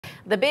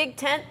The big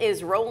tent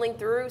is rolling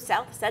through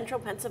south central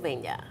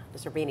Pennsylvania. The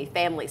Zerbini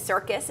Family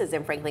Circus is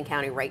in Franklin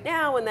County right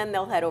now, and then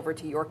they'll head over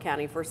to York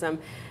County for some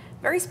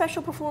very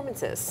special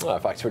performances.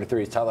 Fox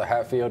 43's Tyler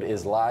Hatfield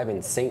is live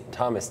in St.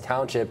 Thomas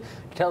Township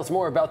to tell us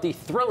more about the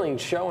thrilling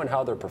show and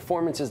how their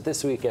performances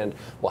this weekend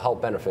will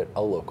help benefit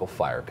a local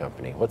fire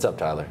company. What's up,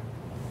 Tyler?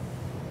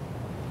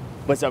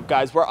 What's up,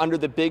 guys? We're under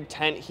the big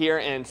tent here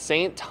in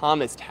St.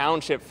 Thomas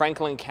Township,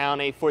 Franklin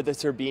County, for the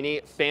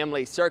Zerbini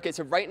Family Circus.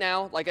 And right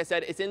now, like I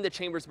said, it's in the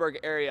Chambersburg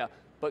area,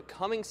 but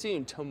coming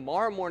soon,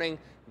 tomorrow morning,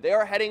 they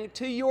are heading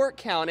to York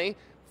County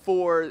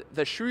for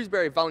the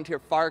Shrewsbury Volunteer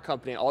Fire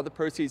Company. All the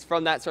proceeds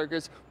from that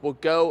circus will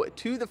go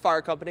to the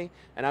fire company.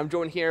 And I'm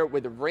joined here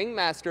with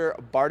ringmaster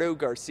Bardo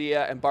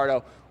Garcia. And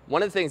Bardo,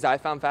 one of the things I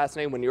found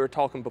fascinating when you were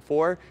talking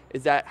before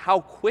is that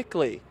how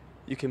quickly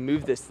you can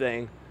move this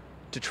thing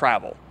to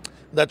travel.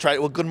 That's right.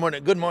 Well, good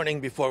morning. Good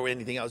morning before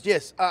anything else.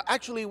 Yes,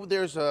 actually,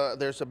 there's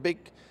a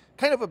big,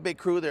 kind of a big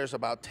crew. There's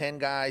about 10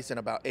 guys and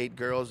about 8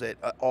 girls that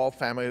all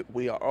family.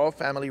 We are all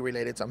family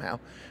related somehow.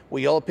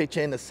 We all pitch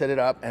in to set it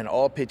up and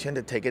all pitch in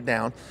to take it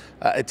down.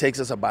 It takes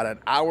us about an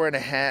hour and a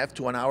half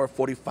to an hour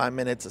 45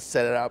 minutes to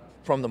set it up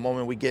from the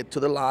moment we get to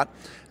the lot,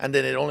 and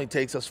then it only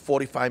takes us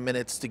 45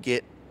 minutes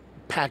to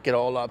pack it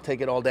all up, take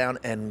it all down,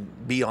 and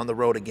be on the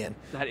road again.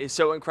 That is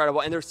so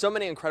incredible, and there's so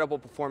many incredible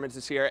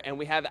performances here, and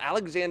we have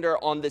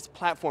Alexander on this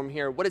platform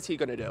here. What is he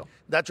going to do?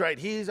 That's right.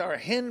 He's our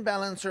hand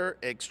balancer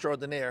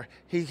extraordinaire.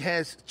 He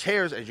has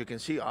chairs, as you can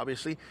see,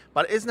 obviously,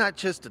 but it's not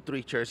just the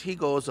 3 chairs. He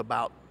goes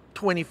about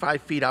 25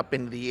 feet up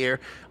into the air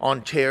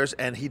on chairs,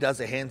 and he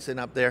does a handstand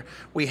up there.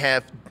 We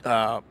have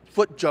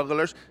foot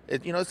jugglers.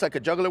 It's like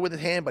a juggler with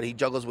his hand, but he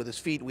juggles with his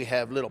feet. We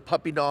have little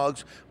puppy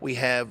dogs. We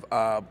have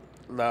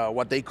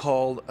what they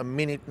call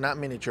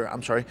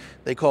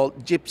they call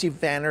gypsy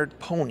vannered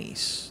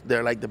ponies.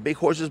 They're like the big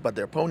horses, but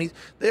they're ponies.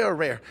 They are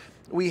rare.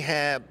 We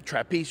have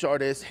trapeze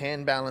artists,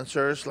 hand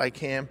balancers like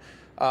him,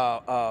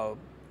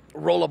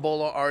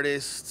 rollabola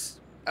artists.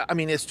 I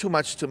mean, it's too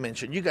much to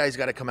mention. You guys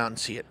got to come out and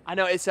see it. I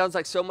know, it sounds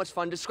like so much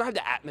fun. Describe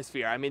the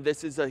atmosphere. I mean,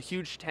 this is a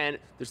huge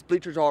tent. There's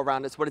bleachers all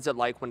around us. What is it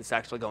like when it's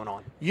actually going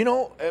on? You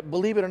know,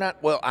 believe it or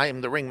not, well, I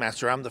am the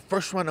ringmaster. I'm the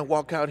first one to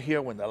walk out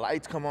here when the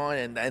lights come on,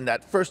 and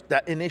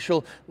that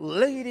initial,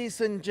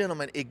 ladies and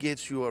gentlemen, it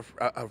gets you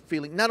a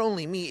feeling. Not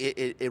only me,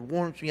 it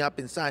warms me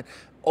up inside.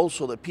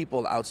 Also, the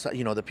people outside,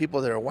 the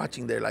people that are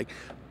watching, they're like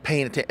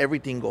paying attention.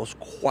 Everything goes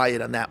quiet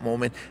on that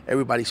moment.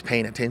 Everybody's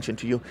paying attention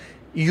to you.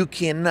 You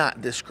cannot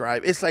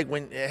describe. It's like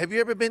have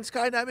you ever been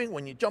skydiving?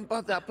 When you jump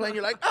off that plane,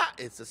 you're like,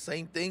 it's the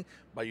same thing,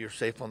 but you're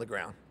safe on the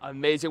ground.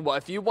 Amazing. Well,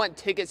 if you want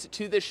tickets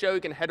to this show,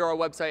 you can head to our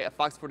website at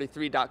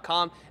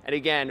fox43.com. And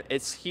again,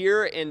 it's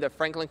here in the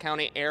Franklin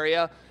County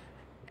area.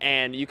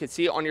 And you can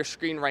see on your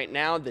screen right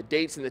now the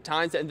dates and the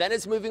times. And then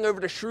it's moving over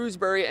to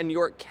Shrewsbury and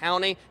York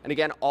County. And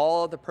again,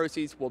 all the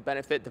proceeds will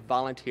benefit the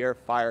Volunteer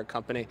Fire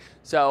Company.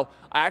 So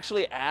I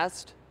actually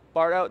asked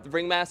Bardo, the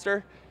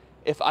ringmaster,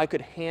 if I could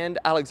hand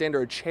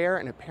Alexander a chair,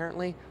 and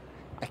apparently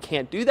I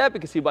can't do that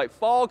because he might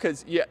fall,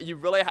 because you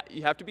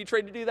have to be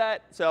trained to do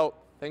that. So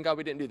thank God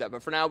we didn't do that.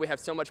 But for now, we have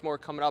so much more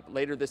coming up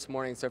later this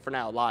morning. So for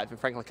now, live in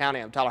Franklin County,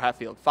 I'm Tyler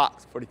Hatfield,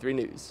 Fox 43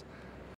 News.